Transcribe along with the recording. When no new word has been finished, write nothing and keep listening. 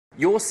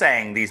You're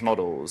saying these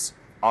models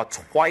are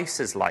twice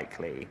as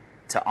likely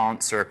to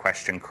answer a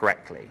question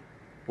correctly.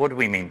 What do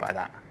we mean by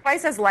that?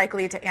 Twice as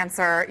likely to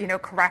answer,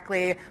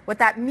 correctly. What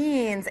that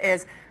means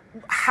is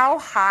how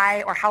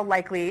high or how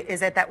likely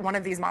is it that one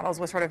of these models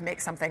will sort of make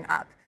something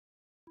up?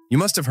 You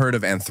must have heard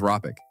of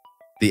Anthropic,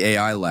 the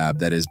AI lab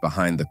that is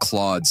behind the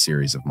Claude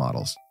series of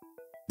models.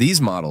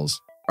 These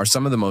models are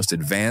some of the most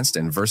advanced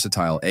and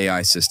versatile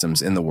AI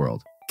systems in the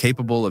world,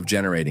 capable of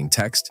generating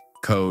text,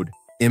 code,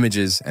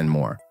 images, and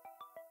more.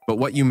 But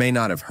what you may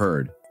not have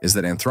heard is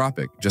that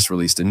Anthropic just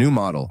released a new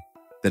model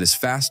that is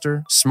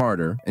faster,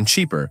 smarter, and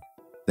cheaper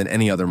than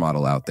any other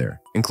model out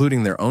there,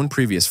 including their own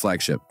previous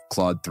flagship,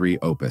 Claude 3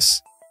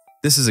 Opus.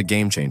 This is a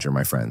game changer,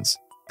 my friends.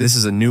 This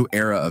is a new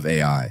era of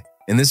AI.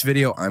 In this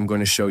video, I'm going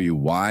to show you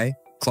why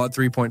Claude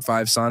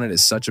 3.5 Sonnet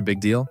is such a big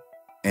deal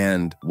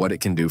and what it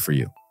can do for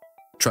you.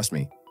 Trust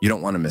me, you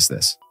don't want to miss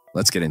this.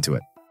 Let's get into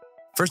it.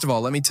 First of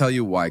all, let me tell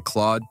you why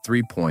Claude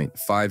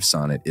 3.5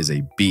 Sonnet is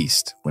a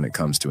beast when it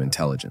comes to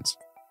intelligence.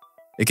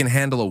 It can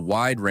handle a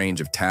wide range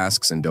of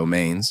tasks and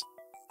domains,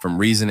 from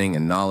reasoning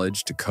and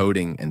knowledge to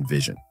coding and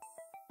vision.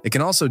 It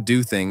can also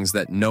do things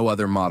that no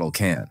other model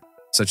can,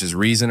 such as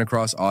reason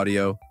across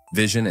audio,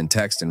 vision and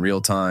text in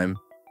real time,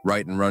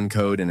 write and run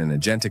code in an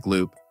agentic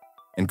loop,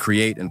 and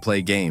create and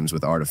play games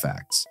with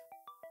artifacts.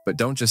 But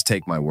don't just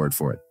take my word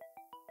for it.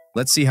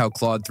 Let's see how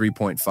Claude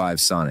 3.5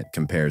 Sonnet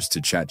compares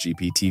to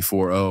ChatGPT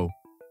 4.0,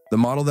 the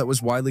model that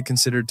was widely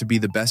considered to be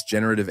the best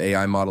generative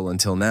AI model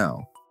until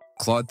now.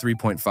 Claude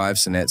 3.5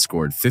 Sonnet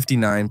scored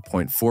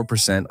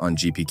 59.4% on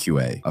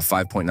GPQA, a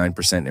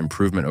 5.9%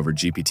 improvement over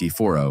GPT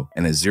 4.0,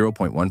 and a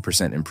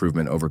 0.1%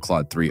 improvement over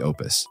Claude 3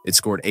 Opus. It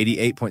scored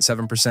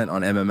 88.7%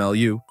 on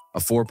MMLU, a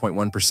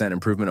 4.1%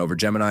 improvement over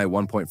Gemini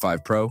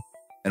 1.5 Pro,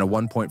 and a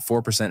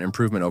 1.4%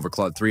 improvement over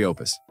Claude 3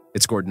 Opus.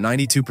 It scored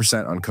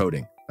 92% on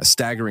coding, a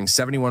staggering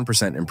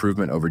 71%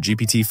 improvement over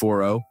GPT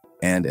 4.0,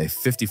 and a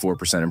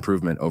 54%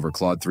 improvement over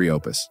Claude 3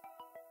 Opus.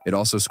 It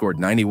also scored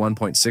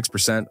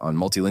 91.6% on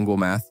multilingual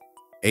math,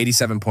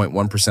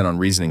 87.1% on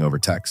reasoning over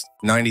text,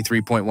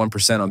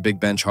 93.1% on Big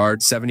Bench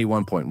Hard,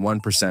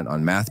 71.1%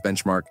 on Math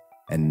Benchmark,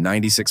 and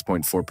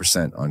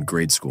 96.4% on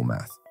grade school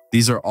math.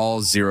 These are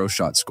all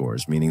zero-shot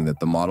scores, meaning that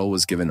the model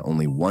was given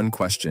only one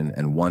question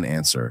and one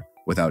answer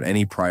without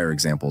any prior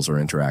examples or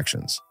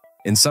interactions.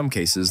 In some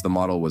cases, the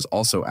model was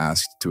also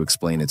asked to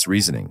explain its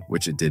reasoning,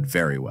 which it did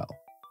very well.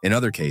 In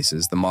other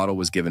cases, the model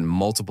was given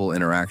multiple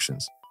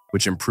interactions,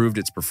 which improved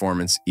its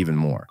performance even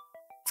more.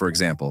 For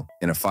example,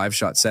 in a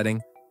 5-shot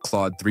setting,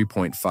 Claude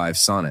 3.5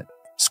 Sonnet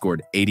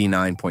scored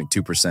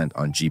 89.2%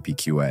 on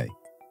GPQA,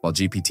 while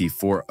GPT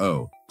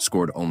 4.0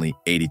 scored only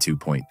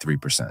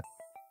 82.3%.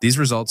 These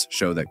results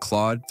show that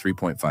Claude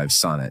 3.5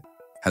 Sonnet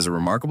has a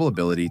remarkable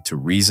ability to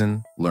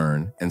reason,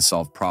 learn, and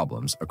solve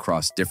problems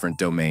across different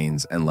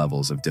domains and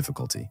levels of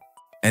difficulty.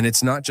 And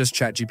it's not just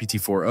ChatGPT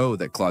 4.0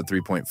 that Claude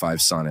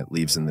 3.5 Sonnet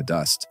leaves in the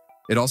dust.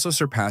 It also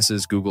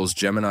surpasses Google's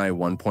Gemini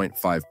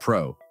 1.5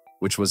 Pro,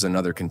 which was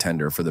another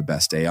contender for the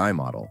best AI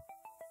model.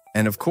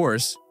 And of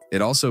course,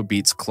 it also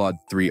beats Claude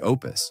 3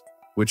 Opus,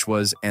 which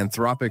was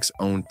Anthropic's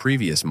own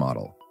previous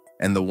model,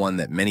 and the one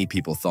that many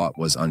people thought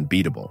was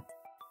unbeatable.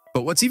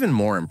 But what's even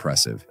more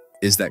impressive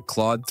is that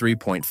Claude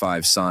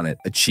 3.5 Sonnet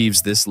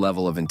achieves this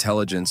level of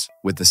intelligence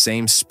with the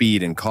same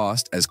speed and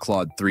cost as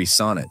Claude 3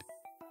 Sonnet,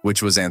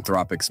 which was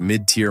Anthropic's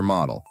mid-tier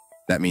model.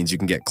 That means you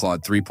can get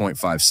Claude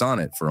 3.5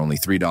 Sonnet for only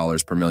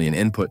 $3 per million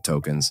input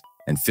tokens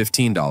and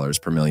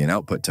 $15 per million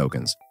output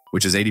tokens,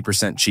 which is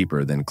 80%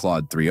 cheaper than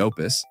Claude 3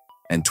 Opus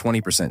and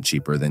 20%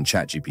 cheaper than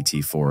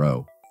ChatGPT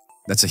 4.0.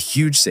 That's a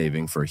huge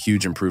saving for a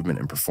huge improvement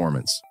in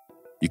performance.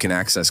 You can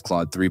access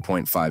Claude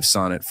 3.5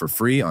 Sonnet for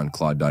free on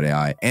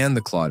Claude.ai and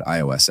the Claude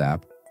iOS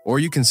app, or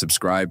you can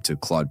subscribe to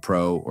Claude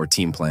Pro or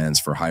Team plans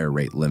for higher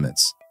rate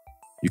limits.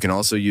 You can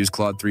also use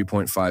Claude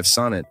 3.5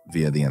 Sonnet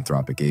via the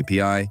Anthropic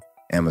API,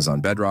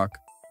 Amazon Bedrock,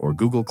 or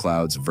Google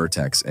Cloud's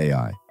Vertex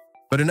AI.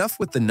 But enough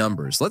with the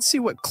numbers. Let's see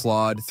what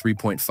Claude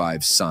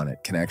 3.5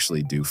 Sonnet can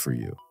actually do for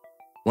you.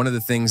 One of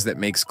the things that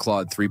makes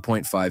Claude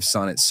 3.5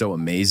 Sonnet so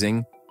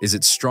amazing is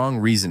its strong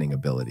reasoning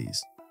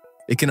abilities.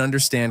 It can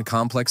understand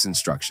complex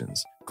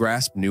instructions,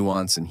 grasp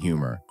nuance and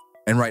humor,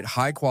 and write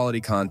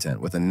high-quality content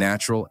with a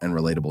natural and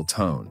relatable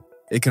tone.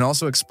 It can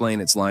also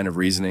explain its line of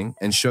reasoning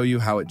and show you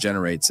how it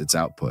generates its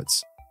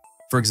outputs.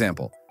 For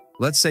example,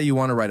 let's say you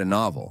want to write a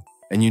novel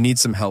and you need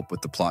some help with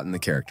the plot and the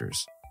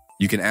characters.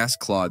 You can ask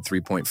Claude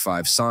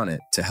 3.5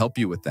 Sonnet to help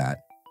you with that,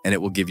 and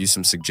it will give you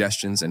some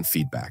suggestions and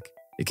feedback.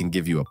 It can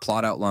give you a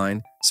plot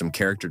outline, some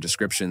character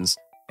descriptions,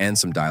 and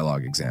some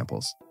dialogue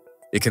examples.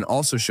 It can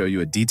also show you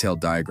a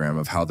detailed diagram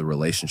of how the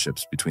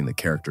relationships between the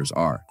characters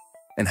are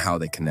and how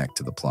they connect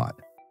to the plot.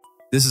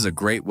 This is a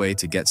great way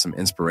to get some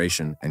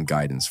inspiration and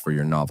guidance for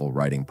your novel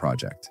writing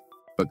project.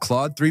 But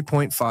Claude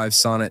 3.5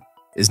 Sonnet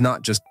is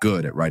not just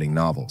good at writing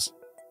novels.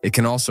 It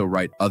can also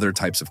write other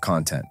types of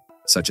content,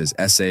 such as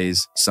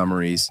essays,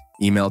 summaries,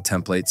 email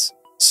templates,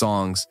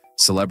 songs,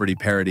 celebrity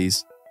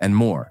parodies, and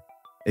more.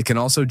 It can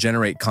also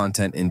generate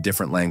content in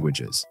different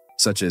languages,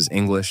 such as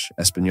English,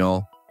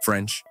 Espanol,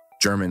 French,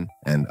 German,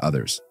 and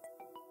others.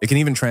 It can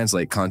even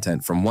translate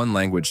content from one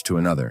language to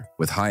another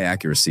with high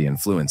accuracy and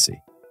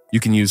fluency.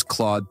 You can use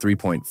CLAUDE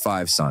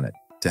 3.5 Sonnet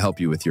to help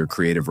you with your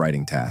creative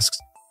writing tasks,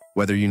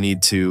 whether you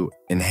need to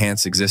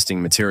enhance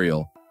existing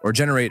material or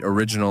generate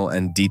original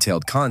and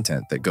detailed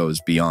content that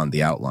goes beyond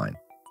the outline.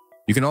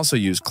 You can also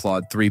use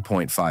CLAUDE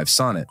 3.5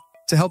 Sonnet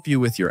to help you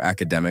with your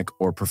academic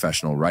or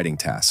professional writing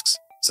tasks,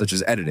 such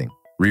as editing,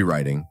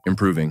 rewriting,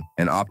 improving,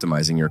 and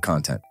optimizing your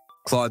content.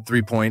 CLAUDE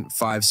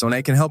 3.5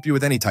 Sonnet can help you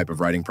with any type of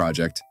writing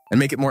project and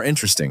make it more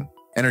interesting,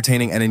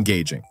 entertaining, and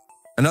engaging.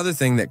 Another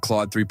thing that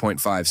CLAUDE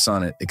 3.5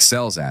 Sonnet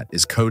excels at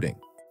is coding.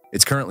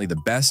 It's currently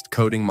the best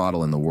coding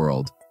model in the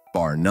world,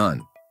 bar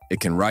none.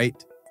 It can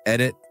write,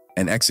 edit,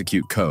 and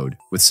execute code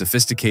with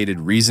sophisticated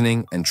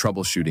reasoning and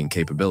troubleshooting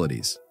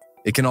capabilities.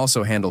 It can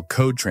also handle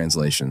code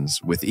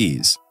translations with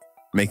ease,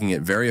 making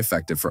it very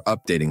effective for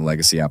updating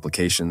legacy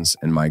applications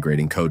and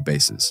migrating code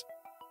bases.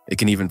 It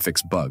can even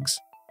fix bugs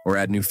or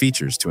add new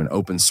features to an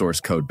open-source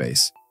code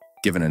base,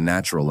 given a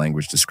natural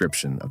language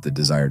description of the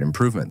desired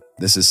improvement.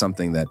 This is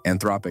something that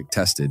Anthropic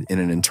tested in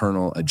an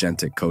internal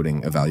agentic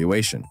coding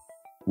evaluation,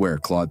 where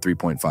CLAUDE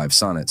 3.5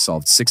 Sonnet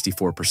solved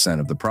 64%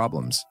 of the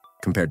problems,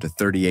 compared to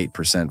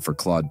 38% for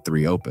CLAUDE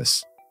 3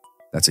 Opus.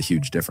 That's a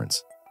huge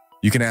difference.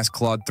 You can ask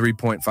CLAUDE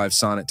 3.5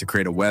 Sonnet to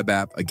create a web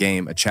app, a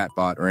game, a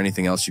chatbot, or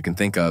anything else you can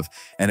think of,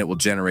 and it will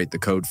generate the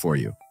code for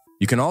you.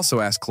 You can also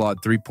ask CLAUDE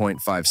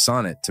 3.5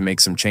 Sonnet to make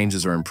some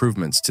changes or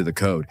improvements to the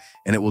code,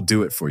 and it will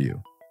do it for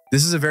you.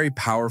 This is a very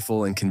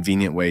powerful and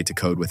convenient way to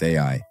code with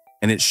AI,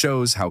 and it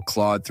shows how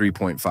CLAUDE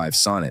 3.5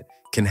 Sonnet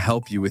can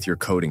help you with your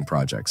coding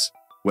projects,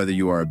 whether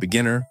you are a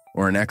beginner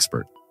or an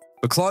expert.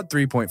 But CLAUDE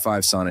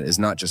 3.5 Sonnet is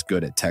not just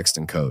good at text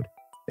and code.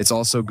 It's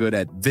also good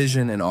at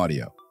vision and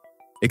audio.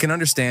 It can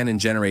understand and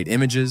generate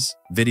images,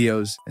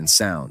 videos, and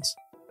sounds.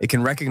 It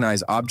can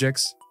recognize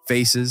objects,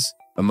 faces,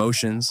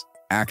 emotions,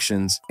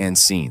 actions, and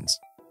scenes.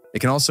 It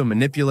can also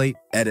manipulate,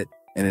 edit,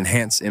 and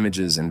enhance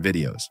images and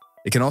videos.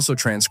 It can also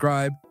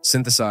transcribe,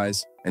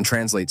 synthesize, and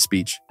translate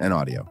speech and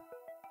audio.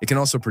 It can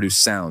also produce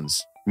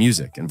sounds,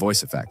 music, and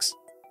voice effects.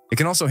 It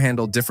can also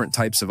handle different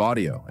types of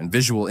audio and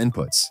visual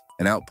inputs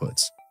and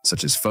outputs,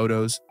 such as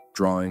photos,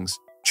 drawings,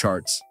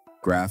 charts,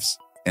 graphs,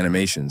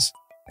 animations,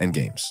 and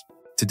games.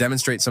 To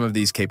demonstrate some of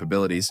these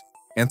capabilities,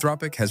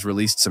 Anthropic has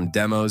released some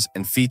demos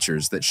and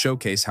features that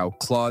showcase how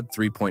CLAUDE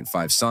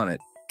 3.5 Sonnet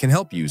can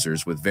help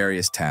users with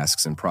various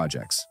tasks and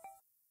projects.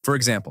 For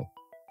example,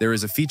 there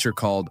is a feature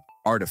called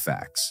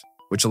Artifacts,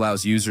 which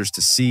allows users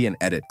to see and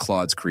edit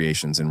Claude's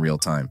creations in real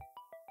time.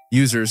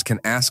 Users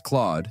can ask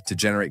Claude to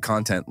generate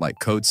content like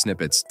code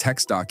snippets,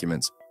 text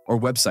documents, or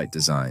website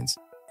designs,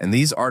 and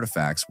these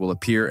artifacts will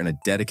appear in a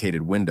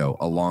dedicated window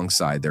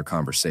alongside their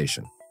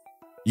conversation.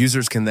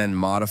 Users can then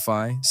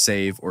modify,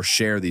 save, or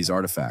share these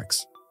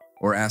artifacts,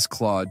 or ask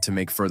Claude to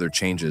make further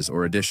changes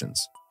or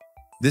additions.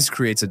 This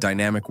creates a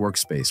dynamic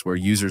workspace where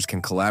users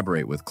can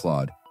collaborate with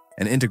Claude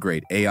and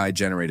integrate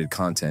AI-generated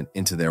content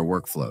into their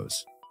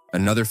workflows.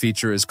 Another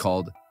feature is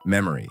called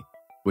Memory,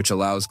 which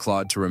allows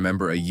Claude to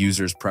remember a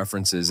user's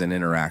preferences and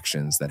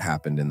interactions that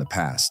happened in the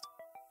past.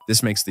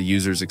 This makes the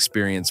user's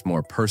experience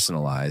more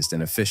personalized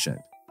and efficient,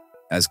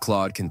 as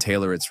Claude can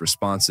tailor its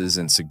responses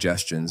and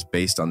suggestions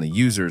based on the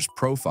user's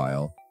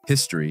profile,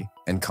 history,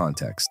 and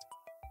context.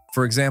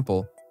 For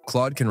example,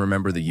 Claude can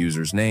remember the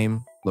user's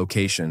name,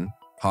 location,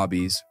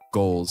 hobbies,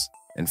 goals,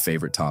 and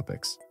favorite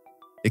topics.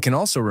 It can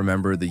also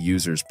remember the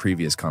user's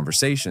previous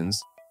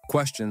conversations,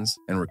 questions,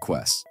 and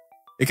requests.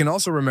 It can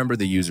also remember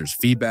the user's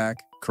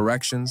feedback,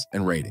 corrections,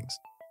 and ratings.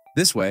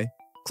 This way,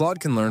 Claude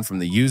can learn from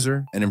the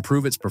user and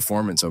improve its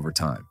performance over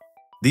time.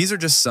 These are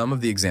just some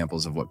of the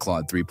examples of what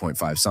CLAUDE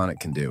 3.5 Sonnet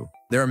can do.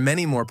 There are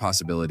many more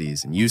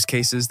possibilities and use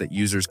cases that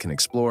users can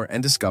explore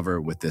and discover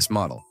with this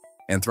model.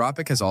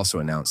 Anthropic has also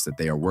announced that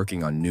they are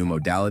working on new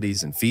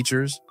modalities and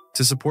features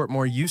to support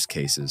more use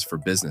cases for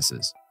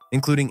businesses,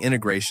 including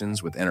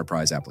integrations with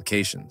enterprise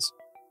applications.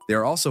 They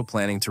are also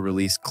planning to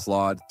release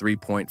CLAUDE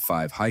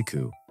 3.5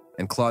 Haiku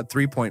and CLAUDE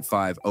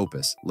 3.5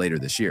 Opus later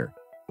this year,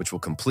 which will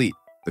complete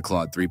the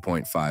CLAUDE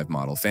 3.5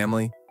 model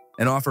family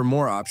and offer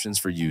more options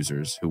for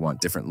users who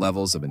want different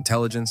levels of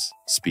intelligence,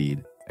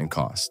 speed, and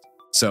cost.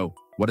 So,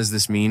 what does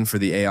this mean for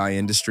the AI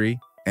industry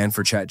and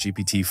for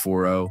ChatGPT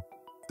 4o,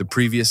 the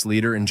previous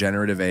leader in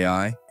generative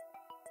AI?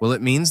 Well,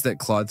 it means that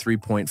CLAUDE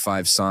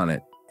 3.5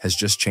 Sonnet has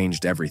just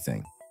changed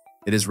everything.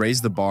 It has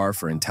raised the bar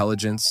for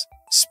intelligence,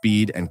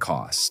 speed, and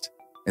cost,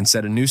 and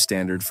set a new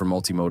standard for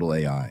multimodal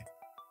AI.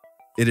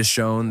 It has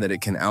shown that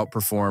it can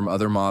outperform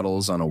other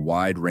models on a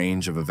wide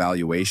range of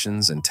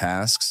evaluations and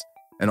tasks,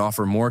 and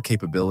offer more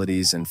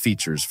capabilities and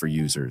features for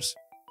users.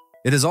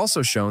 It has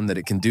also shown that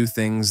it can do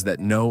things that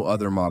no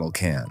other model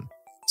can,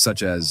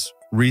 such as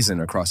reason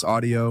across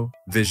audio,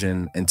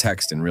 vision, and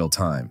text in real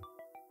time,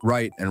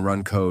 write and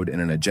run code in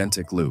an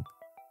agentic loop,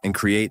 and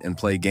create and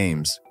play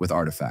games with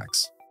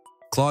artifacts.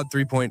 CLAUDE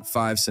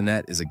 3.5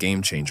 Sonnet is a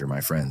game changer,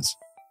 my friends.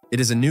 It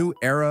is a new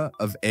era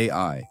of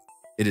AI.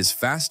 It is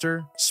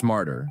faster,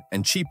 smarter,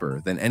 and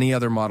cheaper than any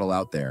other model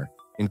out there,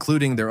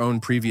 including their own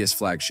previous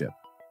flagship,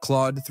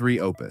 CLAUDE 3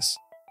 Opus.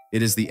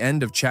 It is the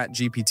end of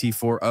ChatGPT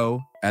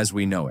 4.0 as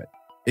we know it.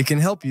 It can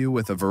help you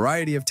with a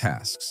variety of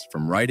tasks,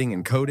 from writing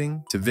and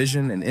coding to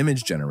vision and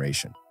image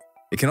generation.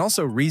 It can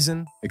also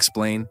reason,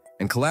 explain,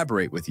 and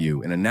collaborate with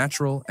you in a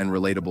natural and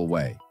relatable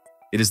way.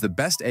 It is the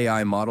best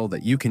AI model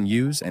that you can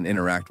use and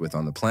interact with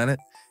on the planet,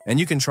 and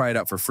you can try it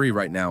out for free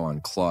right now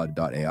on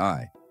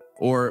CLAUDE.ai,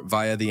 or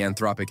via the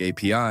Anthropic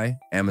API,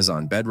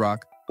 Amazon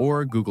Bedrock,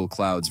 or Google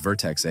Cloud's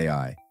Vertex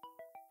AI.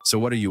 So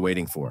what are you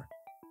waiting for?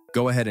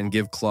 Go ahead and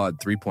give CLAUDE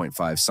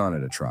 3.5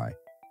 Sonnet a try,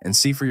 and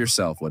see for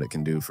yourself what it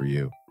can do for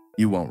you.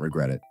 You won't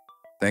regret it.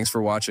 Thanks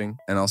for watching,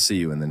 and I'll see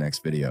you in the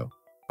next video.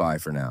 Bye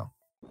for now.